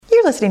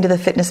You're listening to the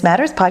Fitness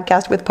Matters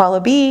podcast with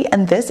Paula B,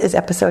 and this is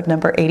episode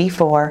number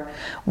 84.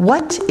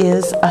 What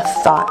is a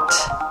thought?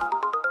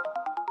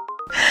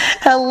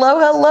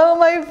 Hello,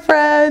 my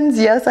friends.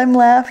 Yes, I'm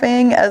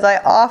laughing, as I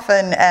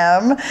often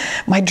am.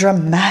 My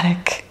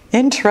dramatic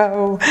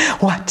intro.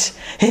 What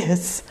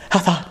is a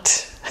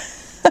thought?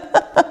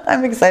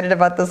 I'm excited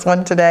about this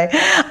one today.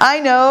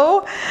 I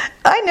know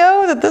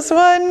that this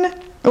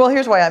one... Well,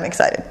 here's why I'm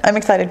excited. I'm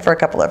excited for a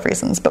couple of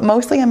reasons, but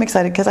mostly I'm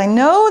excited because I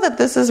know that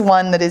this is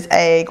one that is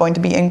A, going to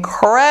be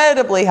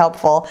incredibly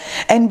helpful,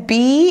 and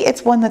B,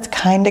 it's one that's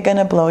kind of going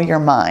to blow your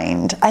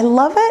mind. I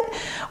love it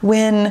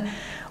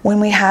when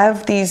we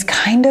have these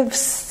kind of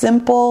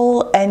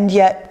simple and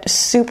yet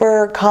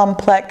super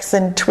complex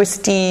and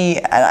twisty,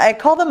 I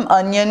call them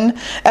onion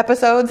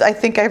episodes. I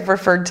think I've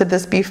referred to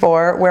this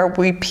before, where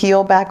we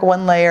peel back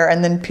one layer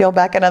and then peel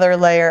back another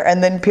layer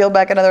and then peel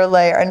back another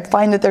layer and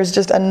find that there's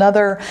just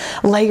another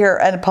layer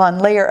upon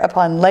layer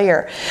upon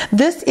layer.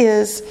 This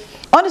is...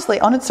 Honestly,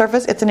 on its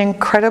surface, it's an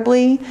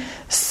incredibly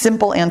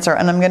simple answer,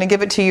 and I'm going to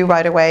give it to you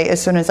right away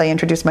as soon as I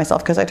introduce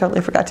myself, because I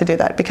totally forgot to do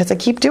that, because I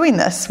keep doing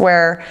this,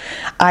 where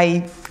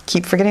I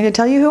keep forgetting to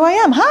tell you who I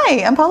am.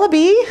 Hi, I'm Paula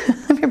B.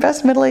 I'm your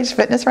best middle-aged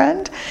fitness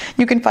friend.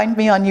 You can find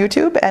me on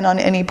YouTube and on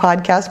any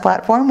podcast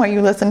platform where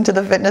you listen to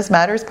the Fitness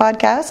Matters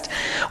podcast,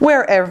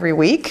 where every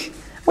week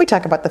we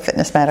talk about the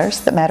fitness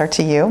matters that matter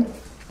to you.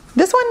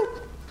 This one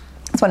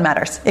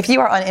matters. If you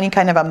are on any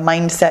kind of a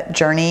mindset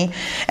journey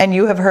and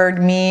you have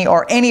heard me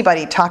or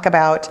anybody talk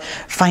about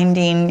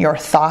finding your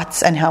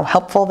thoughts and how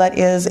helpful that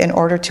is in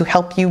order to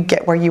help you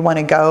get where you want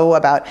to go,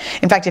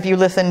 in fact, if you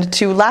listened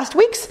to last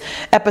week's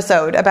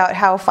episode about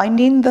how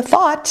finding the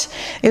thought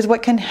is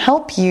what can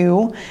help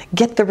you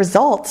get the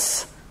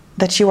results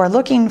that you are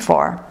looking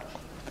for.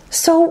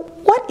 So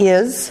what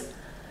is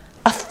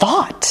a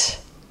thought?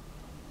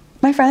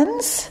 My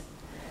friends,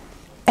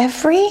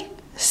 every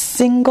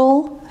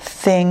single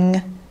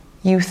thing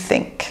you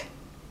think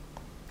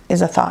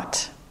is a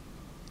thought.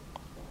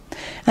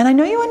 And I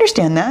know you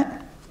understand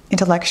that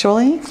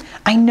intellectually.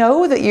 I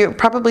know that you're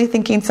probably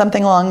thinking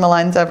something along the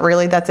lines of,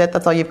 really, that's it?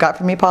 That's all you've got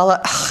for me,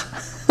 Paula?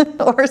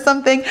 Or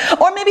something.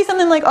 Or maybe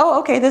something like, oh,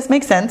 okay, this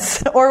makes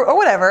sense. Or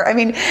whatever. I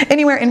mean,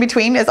 anywhere in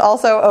between is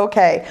also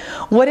okay.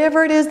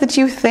 Whatever it is that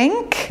you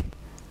think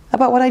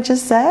about what I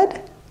just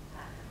said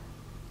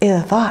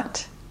is a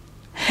thought.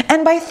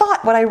 And by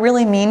thought, what I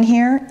really mean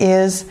here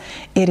is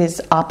it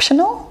is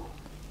optional,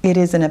 it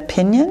is an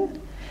opinion,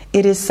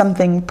 it is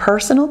something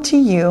personal to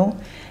you,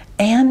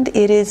 and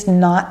it is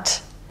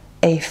not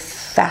a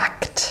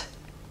fact.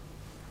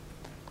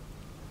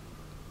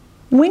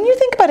 When you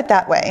think about it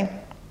that way,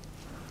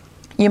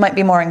 you might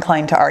be more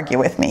inclined to argue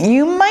with me.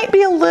 You might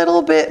be a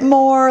little bit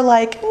more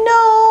like,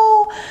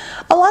 no,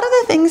 a lot of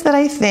the things that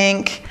I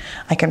think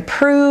I can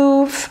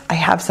prove, I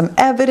have some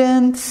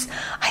evidence.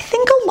 I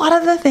think a lot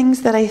of the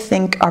things that I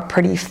think are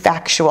pretty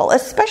factual,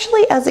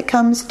 especially as it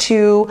comes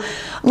to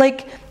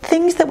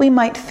things that we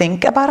might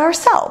think about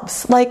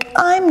ourselves. Like,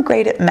 I'm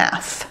great at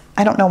math.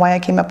 I don't know why I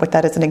came up with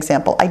that as an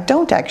example. I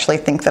don't actually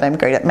think that I'm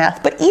great at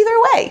math, but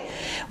either way,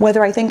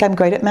 whether I think I'm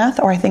great at math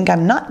or I think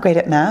I'm not great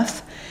at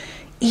math,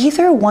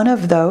 either one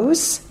of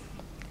those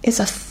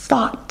is a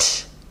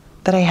thought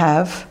that I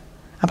have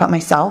about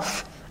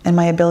myself and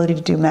my ability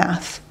to do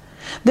math.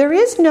 There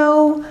is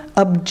no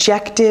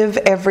objective,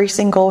 every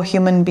single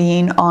human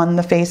being on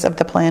the face of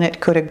the planet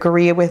could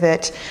agree with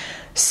it,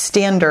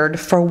 standard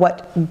for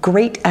what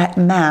great at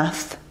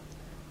math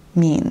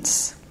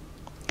means.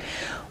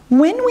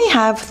 When we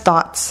have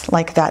thoughts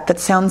like that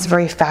sounds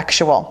very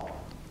factual,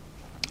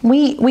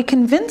 we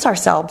convince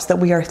ourselves that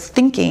we are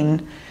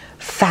thinking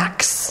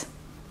facts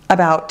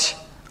about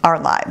our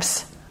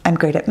lives. I'm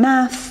great at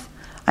math.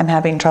 I'm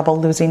having trouble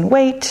losing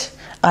weight.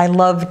 I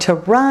love to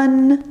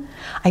run.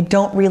 I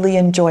don't really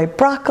enjoy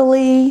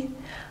broccoli.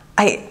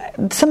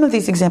 Some of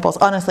these examples,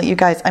 honestly, you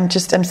guys, I'm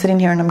sitting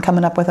here and I'm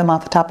coming up with them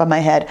off the top of my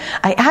head.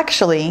 I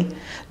actually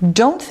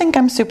don't think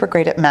I'm super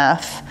great at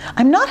math.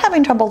 I'm not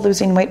having trouble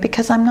losing weight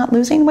because I'm not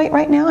losing weight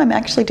right now. I'm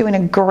actually doing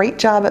a great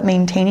job at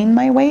maintaining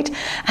my weight,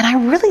 and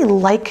I really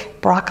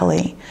like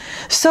broccoli.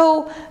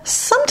 So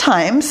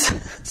sometimes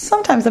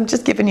I'm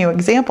just giving you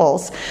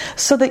examples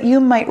so that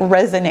you might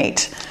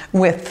resonate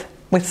with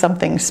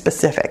something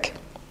specific.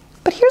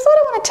 But here's what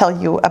I want to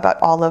tell you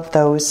about all of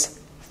those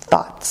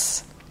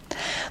thoughts.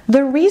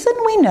 The reason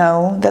we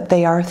know that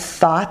they are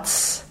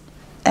thoughts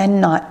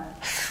and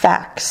not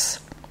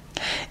facts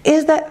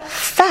is that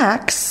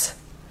facts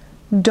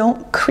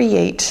don't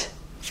create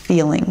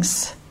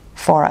feelings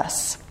for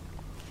us.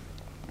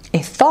 A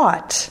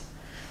thought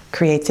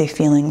creates a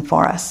feeling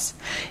for us.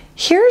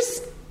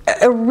 Here's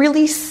a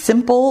really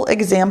simple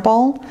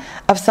example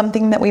of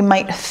something that we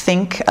might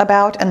think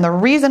about. And the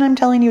reason I'm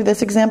telling you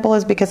this example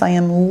is because I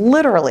am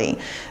literally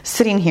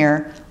sitting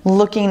here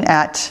looking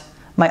at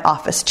my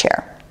office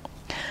chair.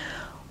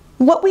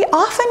 What we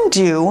often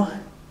do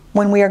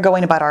when we are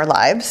going about our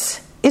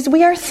lives is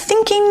we are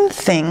thinking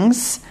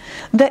things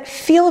that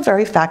feel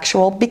very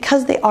factual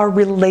because they are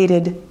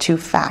related to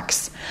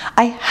facts.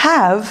 I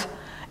have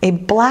a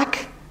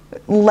black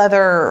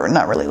leather,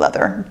 not really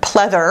leather,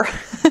 pleather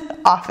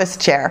office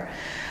chair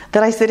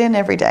that I sit in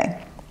every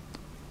day.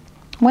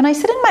 When I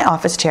sit in my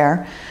office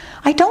chair,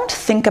 I don't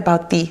think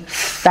about the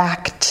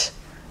fact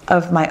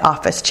of my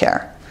office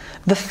chair.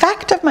 The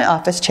fact of my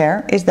office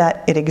chair is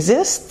that it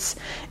exists.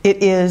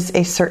 It is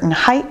a certain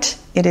height.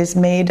 It is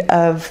made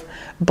of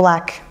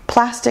black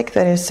plastic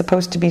that is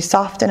supposed to be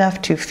soft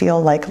enough to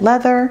feel like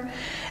leather.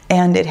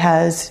 And it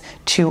has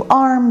 2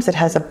 arms, it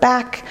has a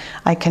back,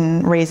 I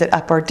can raise it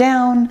up or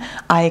down,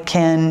 I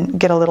can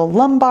get a little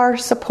lumbar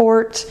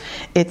support,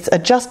 it's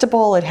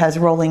adjustable, it has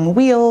rolling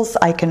wheels,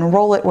 I can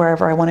roll it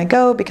wherever I want to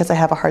go because I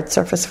have a hard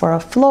surface for a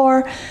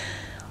floor.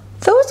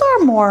 Those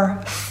are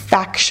more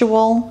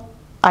factual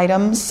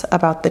items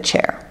about the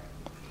chair.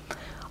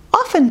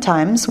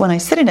 Oftentimes, when I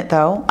sit in it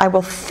though, I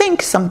will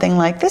think something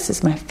like, this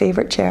is my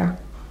favorite chair.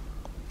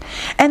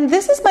 And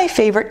this is my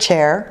favorite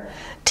chair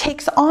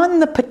takes on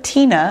the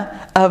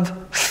patina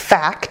of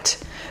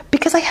fact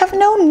because I have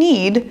no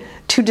need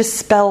to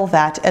dispel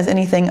that as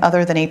anything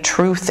other than a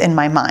truth in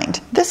my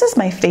mind. This is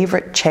my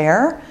favorite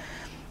chair.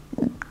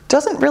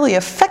 Doesn't really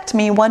affect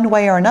me one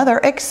way or another,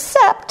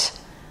 except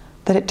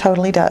that it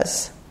totally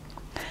does.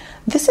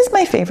 This is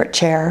my favorite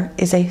chair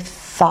is a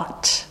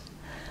thought.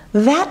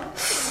 That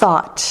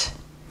thought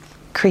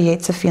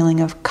creates a feeling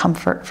of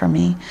comfort for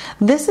me.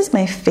 This is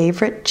my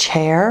favorite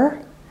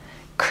chair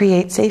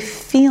creates a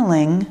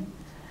feeling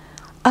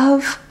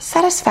of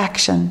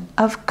satisfaction,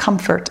 of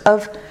comfort,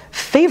 of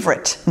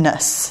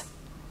favoriteness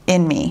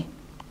in me.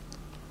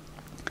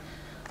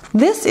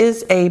 This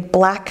is a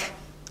black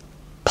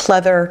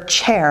pleather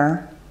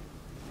chair.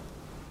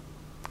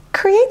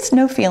 Creates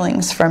no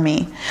feelings for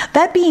me.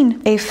 That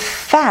being a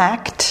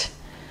fact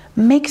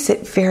makes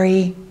it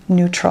very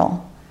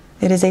neutral.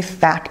 It is a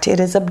fact. It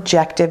is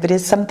objective. It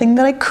is something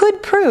that I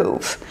could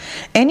prove.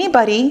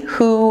 Anybody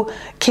who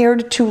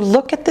cared to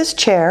look at this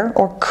chair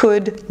or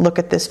could look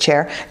at this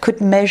chair,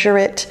 could measure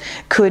it,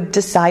 could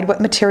decide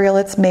what material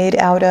it's made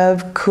out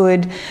of,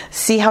 could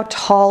see how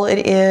tall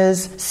it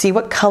is, see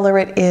what color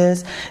it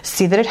is,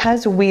 see that it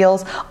has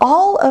wheels.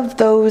 All of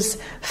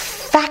those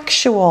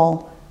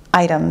factual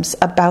items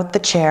about the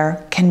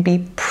chair can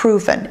be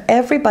proven.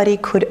 Everybody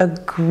could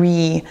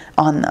agree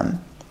on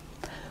them.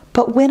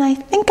 But when I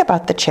think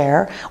about the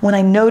chair, when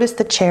I notice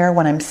the chair,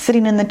 when I'm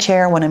sitting in the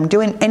chair, when I'm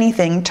doing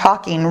anything,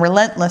 talking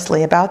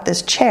relentlessly about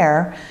this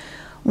chair,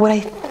 what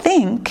I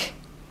think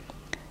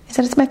is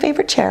that it's my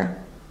favorite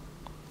chair.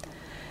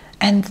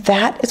 And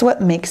that is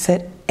what makes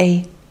it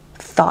a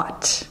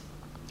thought.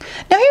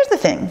 Now here's the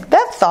thing,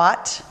 that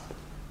thought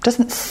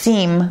doesn't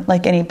seem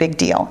like any big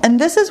deal. And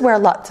this is where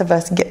lots of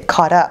us get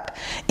caught up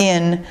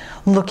in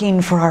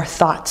looking for our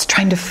thoughts,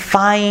 trying to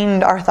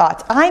find our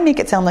thoughts. I make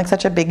it sound like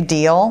such a big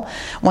deal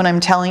when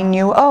I'm telling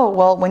you, oh,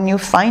 well, when you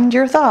find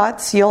your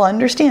thoughts, you'll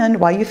understand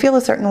why you feel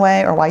a certain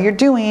way or why you're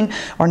doing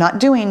or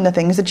not doing the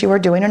things that you are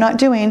doing or not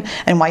doing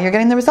and why you're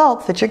getting the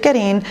results that you're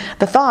getting.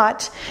 The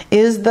thought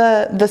is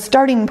the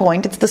starting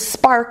point. It's the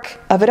spark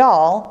of it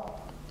all.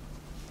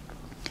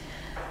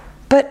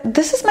 But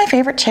this is my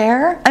favorite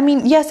chair. I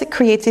mean, yes, it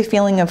creates a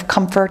feeling of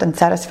comfort and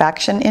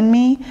satisfaction in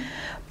me,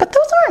 but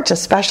those aren't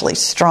especially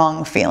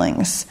strong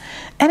feelings.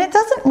 And it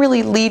doesn't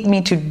really lead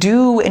me to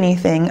do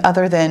anything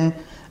other than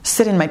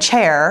sit in my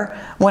chair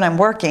when I'm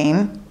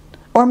working,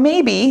 or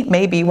maybe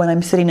when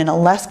I'm sitting in a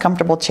less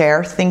comfortable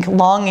chair, think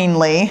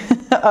longingly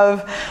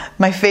of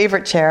my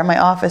favorite chair, my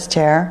office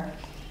chair.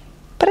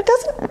 But it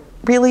doesn't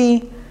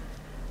really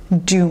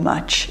do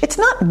much. It's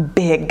not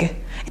big.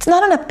 It's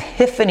not an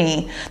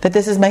epiphany that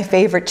this is my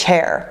favorite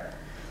chair.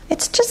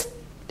 It's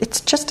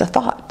just a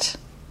thought.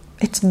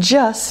 It's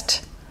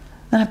just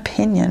an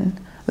opinion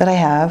that I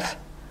have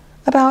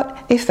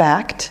about a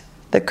fact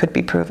that could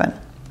be proven.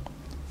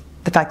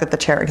 The fact that the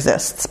chair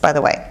exists, by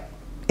the way,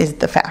 is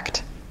the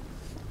fact.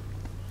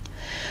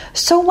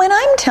 So when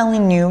I'm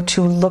telling you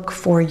to look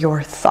for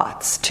your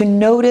thoughts, to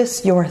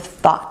notice your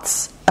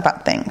thoughts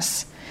about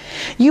things,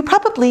 you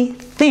probably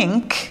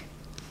think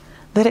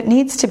that it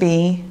needs to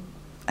be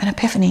an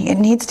epiphany. It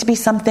needs to be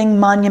something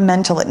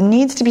monumental. It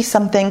needs to be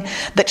something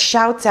that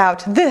shouts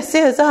out, this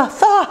is a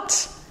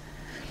thought.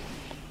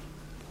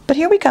 But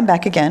here we come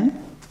back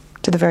again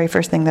to the very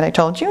first thing that I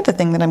told you, the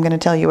thing that I'm going to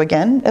tell you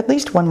again, at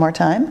least one more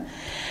time.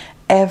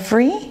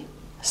 Every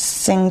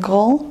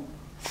single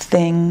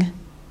thing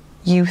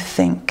you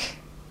think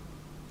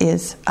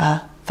is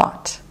a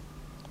thought.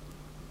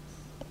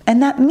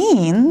 And that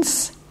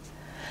means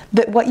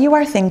that what you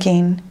are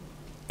thinking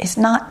is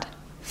not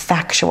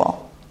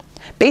factual.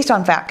 Based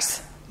on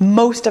facts,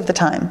 most of the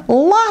time,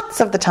 lots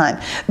of the time,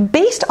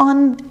 based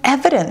on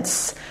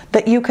evidence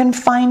that you can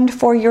find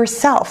for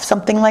yourself.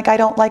 Something like, I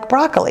don't like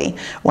broccoli.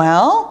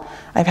 Well,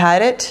 I've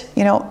had it,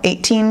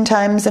 18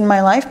 times in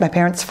my life. My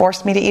parents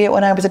forced me to eat it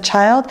when I was a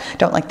child.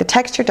 Don't like the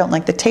texture, don't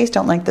like the taste,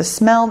 don't like the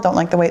smell, don't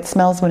like the way it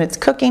smells when it's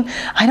cooking.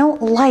 I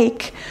don't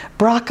like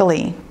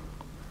broccoli.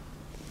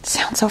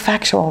 Sounds so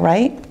factual,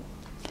 right?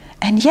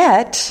 And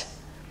yet,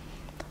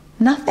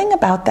 nothing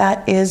about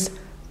that is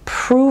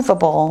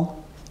provable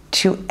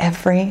to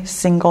every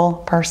single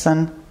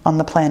person on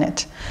the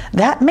planet.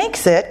 That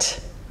makes it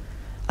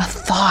a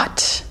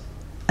thought,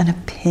 an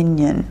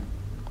opinion.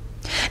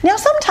 Now,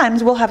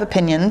 sometimes we'll have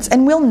opinions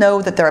and we'll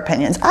know that they're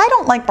opinions. I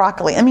don't like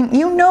broccoli. I mean,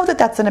 you know that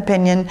that's an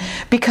opinion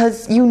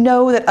because you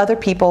know that other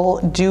people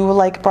do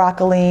like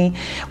broccoli.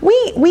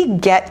 We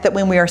get that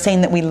when we are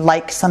saying that we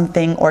like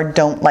something or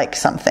don't like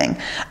something.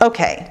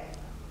 Okay,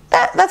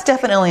 that's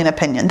definitely an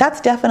opinion. That's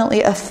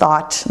definitely a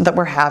thought that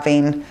we're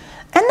having. And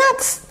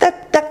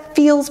that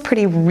feels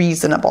pretty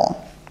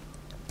reasonable.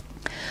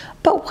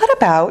 But what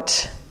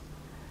about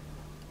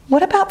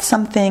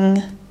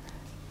something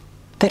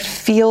that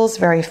feels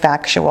very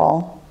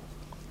factual,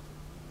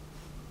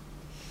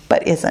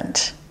 but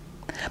isn't?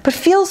 But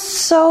feels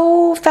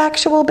so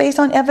factual based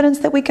on evidence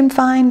that we can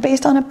find,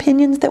 based on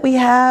opinions that we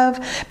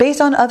have, based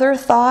on other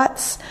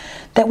thoughts,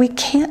 that we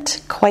can't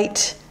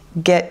quite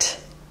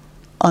get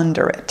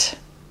under it.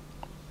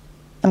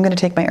 I'm going to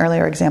take my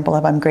earlier example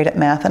of I'm great at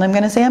math, and I'm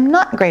going to say I'm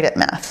not great at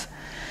math.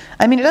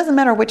 I mean, it doesn't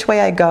matter which way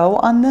I go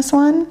on this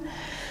one.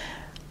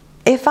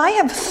 If I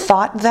have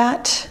thought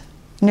that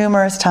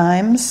numerous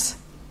times,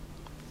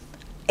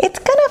 it's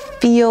going to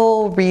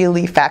feel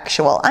really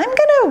factual. I'm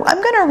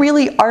going to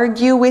really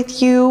argue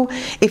with you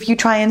if you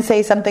try and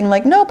say something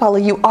like, no, Paula,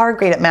 you are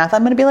great at math.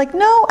 I'm going to be like,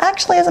 no,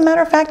 actually, as a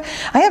matter of fact,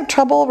 I have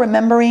trouble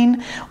remembering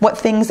what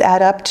things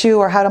add up to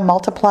or how to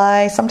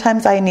multiply.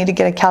 Sometimes I need to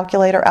get a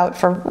calculator out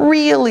for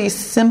really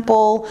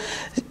simple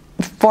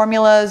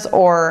formulas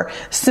or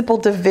simple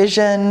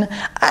division.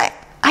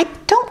 I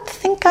don't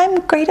think I'm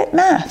great at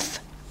math.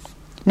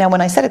 Now, when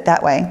I said it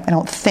that way, I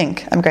don't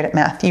think I'm great at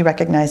math. You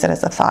recognize it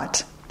as a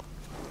thought.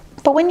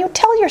 But when you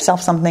tell yourself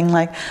something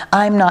like,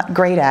 I'm not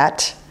great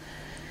at,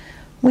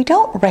 we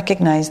don't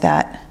recognize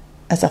that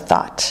as a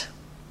thought.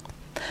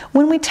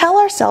 When we tell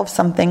ourselves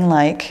something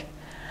like,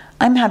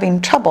 I'm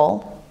having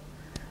trouble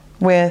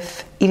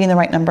with eating the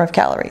right number of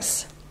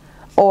calories,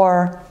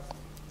 or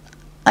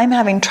I'm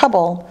having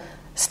trouble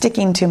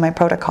sticking to my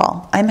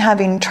protocol, I'm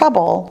having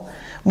trouble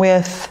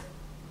with,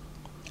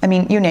 I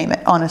mean, you name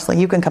it,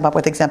 honestly. You can come up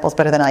with examples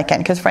better than I can,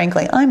 because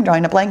frankly, I'm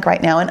drawing a blank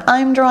right now, and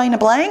I'm drawing a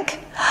blank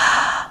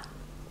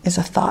is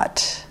a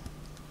thought.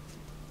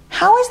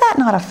 How is that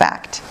not a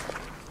fact?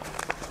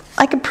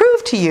 I could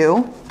prove to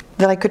you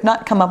that I could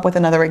not come up with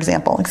another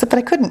example, except that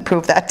I couldn't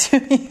prove that to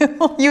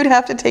you. You'd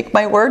have to take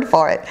my word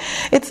for it.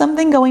 It's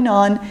something going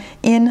on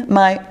in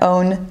my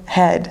own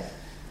head.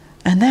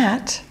 And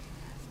that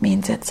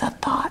means it's a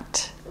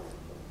thought.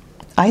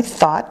 I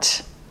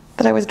thought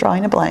that I was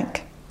drawing a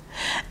blank.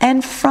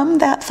 And from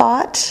that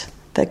thought,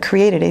 that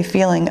created a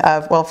feeling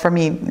of, well, for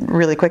me,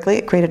 really quickly,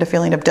 it created a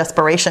feeling of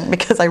desperation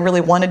because I really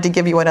wanted to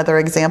give you another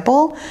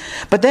example.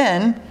 But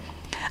then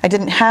I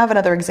didn't have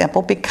another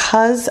example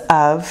because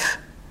of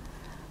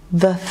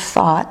the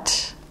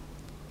thought,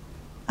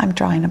 I'm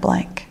drawing a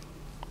blank.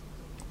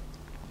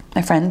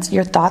 My friends,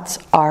 your thoughts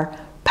are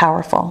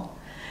powerful.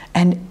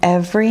 And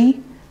every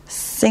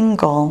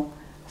single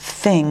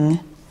thing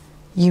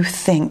you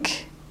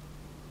think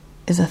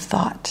is a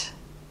thought.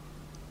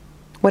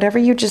 Whatever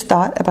you just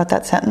thought about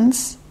that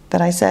sentence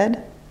that I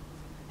said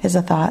is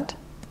a thought.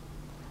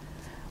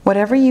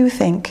 Whatever you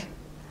think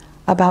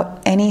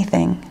about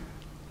anything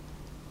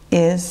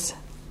is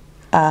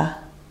a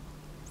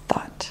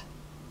thought.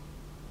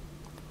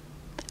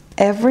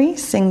 Every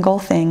single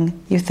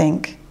thing you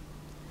think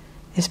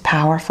is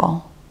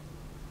powerful.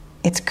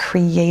 It's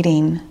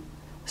creating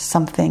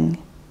something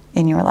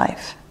in your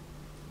life.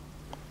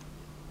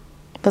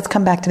 Let's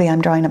come back to the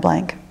I'm drawing a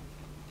blank.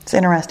 It's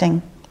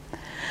interesting.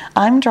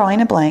 I'm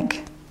drawing a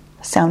blank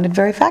sounded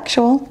very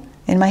factual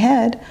in my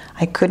head.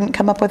 I couldn't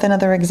come up with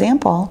another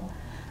example,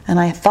 and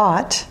I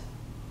thought,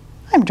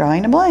 I'm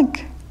drawing a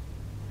blank.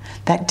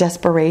 That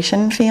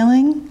desperation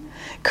feeling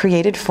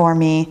created for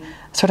me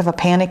sort of a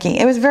panicky.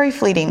 It was very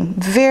fleeting,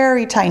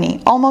 very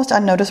tiny, almost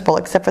unnoticeable,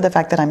 except for the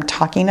fact that I'm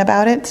talking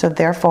about it, so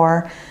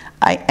therefore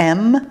I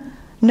am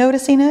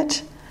noticing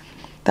it.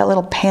 That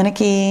little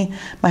panicky,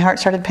 my heart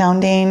started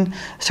pounding,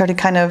 started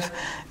kind of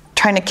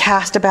trying to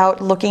cast about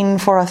looking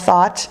for a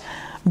thought,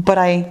 but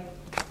I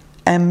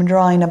am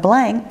drawing a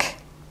blank.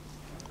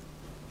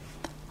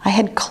 I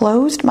had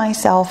closed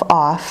myself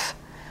off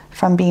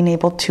from being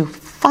able to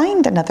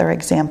find another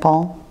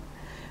example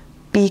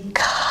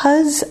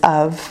because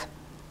of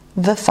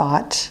the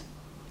thought,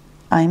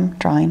 I'm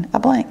drawing a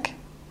blank.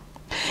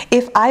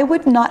 If I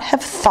would not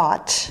have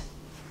thought,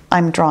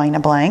 I'm drawing a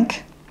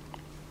blank,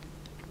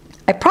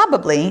 I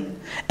probably,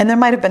 and there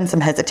might have been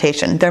some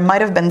hesitation, there might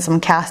have been some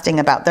casting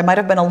about, there might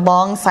have been a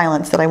long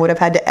silence that I would have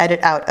had to edit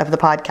out of the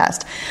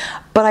podcast,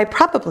 but I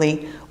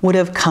probably would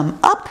have come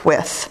up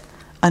with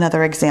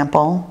another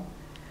example,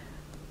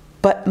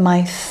 but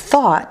my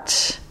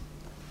thought,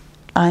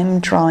 I'm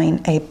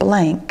drawing a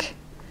blank,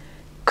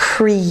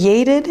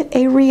 created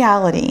a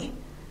reality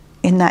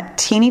in that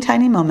teeny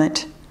tiny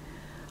moment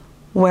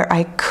where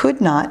I could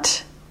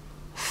not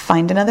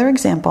find another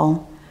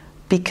example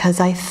because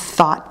I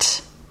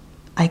thought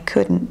I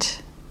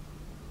couldn't.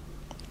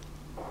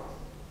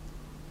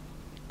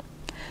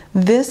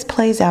 This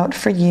plays out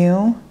for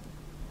you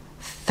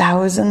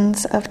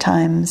thousands of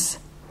times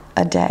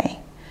a day,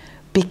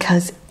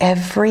 because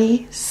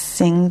every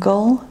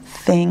single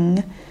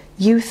thing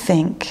you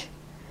think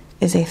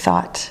is a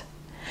thought.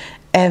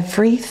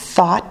 Every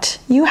thought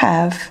you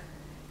have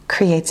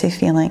creates a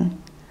feeling.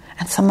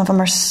 And some of them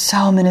are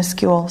so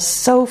minuscule,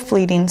 so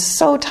fleeting,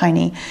 so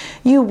tiny,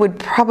 you would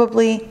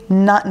probably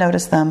not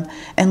notice them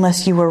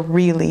unless you were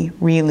really,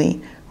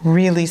 really,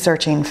 really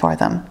searching for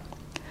them.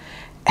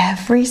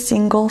 Every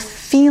single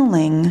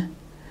feeling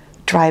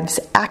drives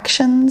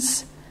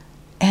actions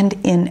and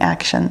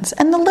inactions.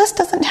 And the list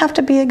doesn't have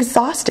to be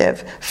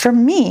exhaustive. For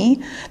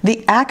me,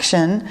 the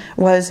action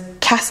was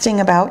casting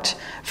about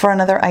for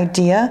another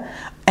idea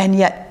and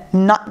yet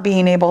not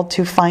being able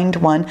to find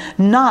one,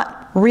 not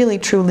really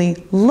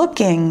truly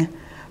looking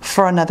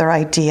for another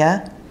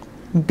idea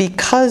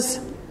because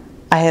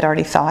I had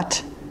already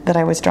thought that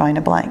I was drawing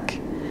a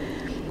blank.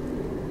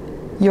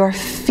 Your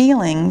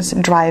feelings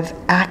drive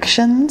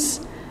actions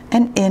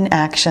and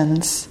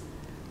inactions,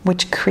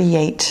 which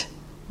create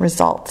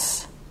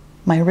results.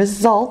 My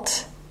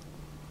result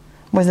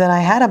was that I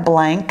had a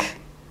blank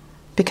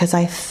because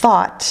I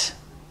thought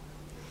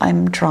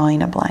I'm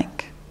drawing a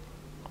blank.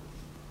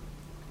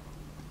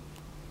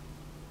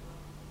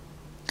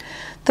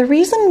 The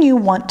reason you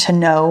want to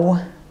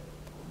know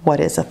what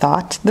is a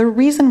thought, the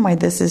reason why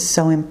this is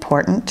so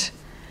important,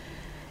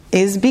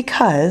 is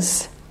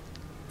because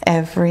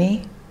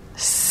every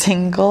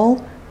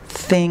single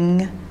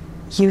thing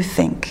you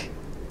think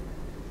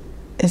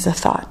is a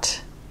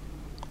thought.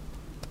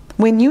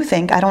 When you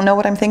think, I don't know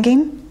what I'm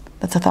thinking,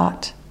 that's a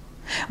thought.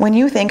 When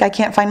you think, I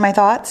can't find my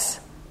thoughts,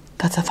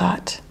 that's a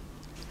thought.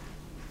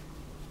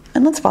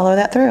 And let's follow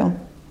that through.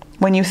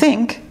 When you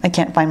think, I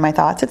can't find my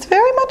thoughts, it's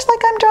very much like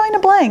I'm drawing a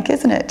blank,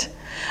 isn't it?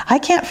 I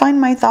can't find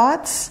my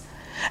thoughts.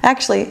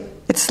 Actually,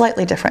 it's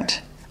slightly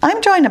different. I'm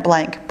drawing a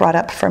blank brought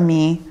up for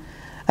me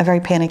a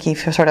very panicky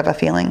sort of a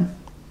feeling.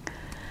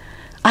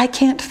 I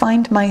can't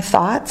find my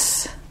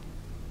thoughts,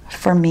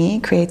 for me,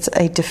 creates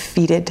a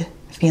defeated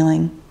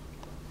feeling.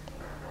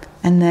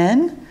 And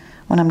then,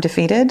 when I'm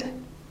defeated,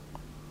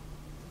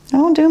 I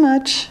won't do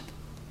much.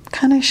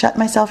 Kind of shut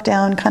myself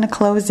down, kind of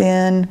close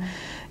in,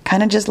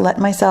 kind of just let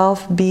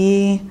myself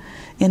be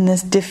in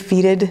this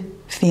defeated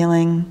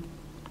feeling,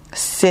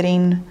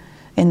 sitting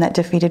in that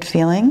defeated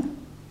feeling,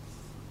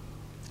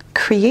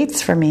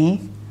 creates for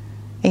me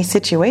a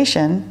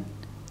situation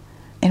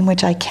in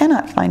which I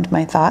cannot find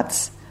my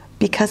thoughts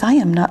because I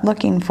am not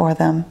looking for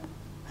them.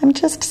 I'm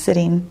just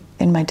sitting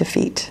in my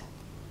defeat.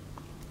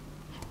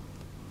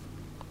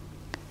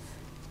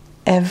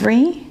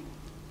 Every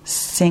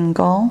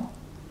single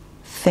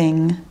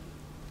thing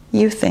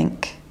you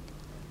think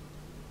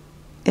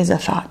is a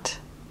thought.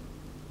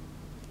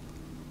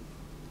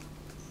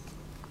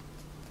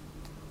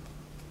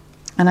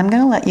 And I'm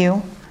going to let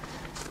you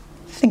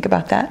think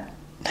about that.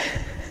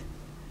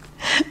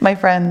 My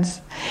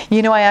friends,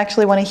 you know I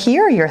actually want to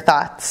hear your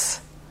thoughts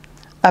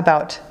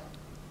about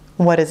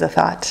what is a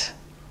thought.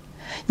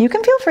 You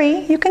can feel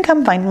free. You can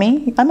come find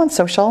me. I'm on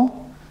social.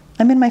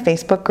 I'm in my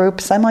Facebook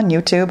groups. I'm on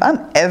YouTube.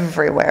 I'm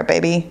everywhere,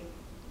 baby.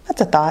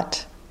 That's a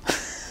thought.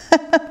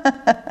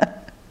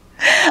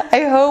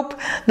 I hope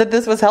that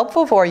this was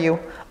helpful for you.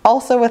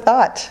 Also a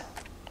thought.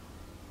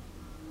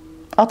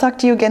 I'll talk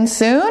to you again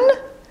soon.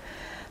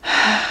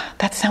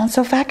 That sounds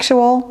so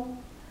factual,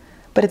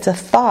 but it's a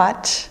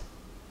thought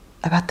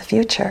about the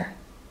future.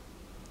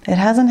 It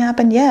hasn't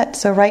happened yet,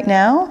 so right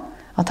now,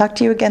 I'll talk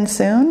to you again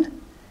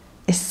soon,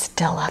 is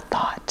still a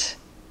thought.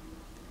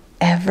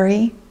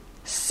 Every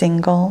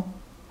single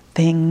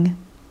thing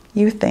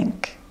you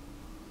think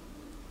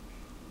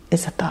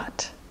is a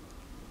thought.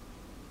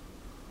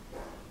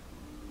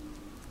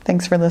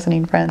 Thanks for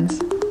listening,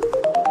 friends.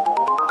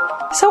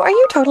 So are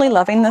you totally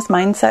loving this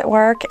mindset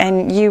work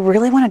and you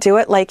really want to do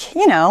it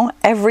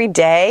every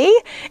day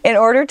in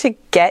order to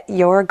get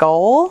your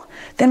goal?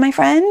 Then my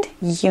friend,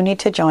 you need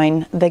to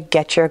join the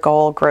Get Your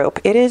Goal group.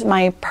 It is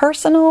my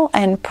personal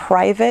and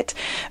private,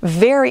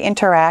 very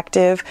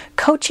interactive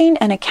coaching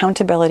and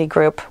accountability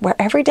group where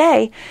every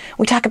day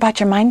we talk about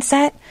your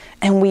mindset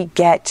and we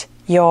get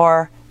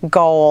your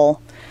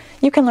goal.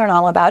 You can learn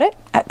all about it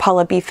at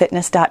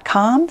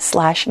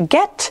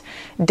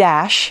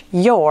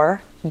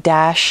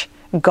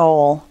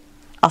paulabfitness.com/get-your-goal.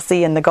 I'll see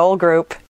you in the goal group.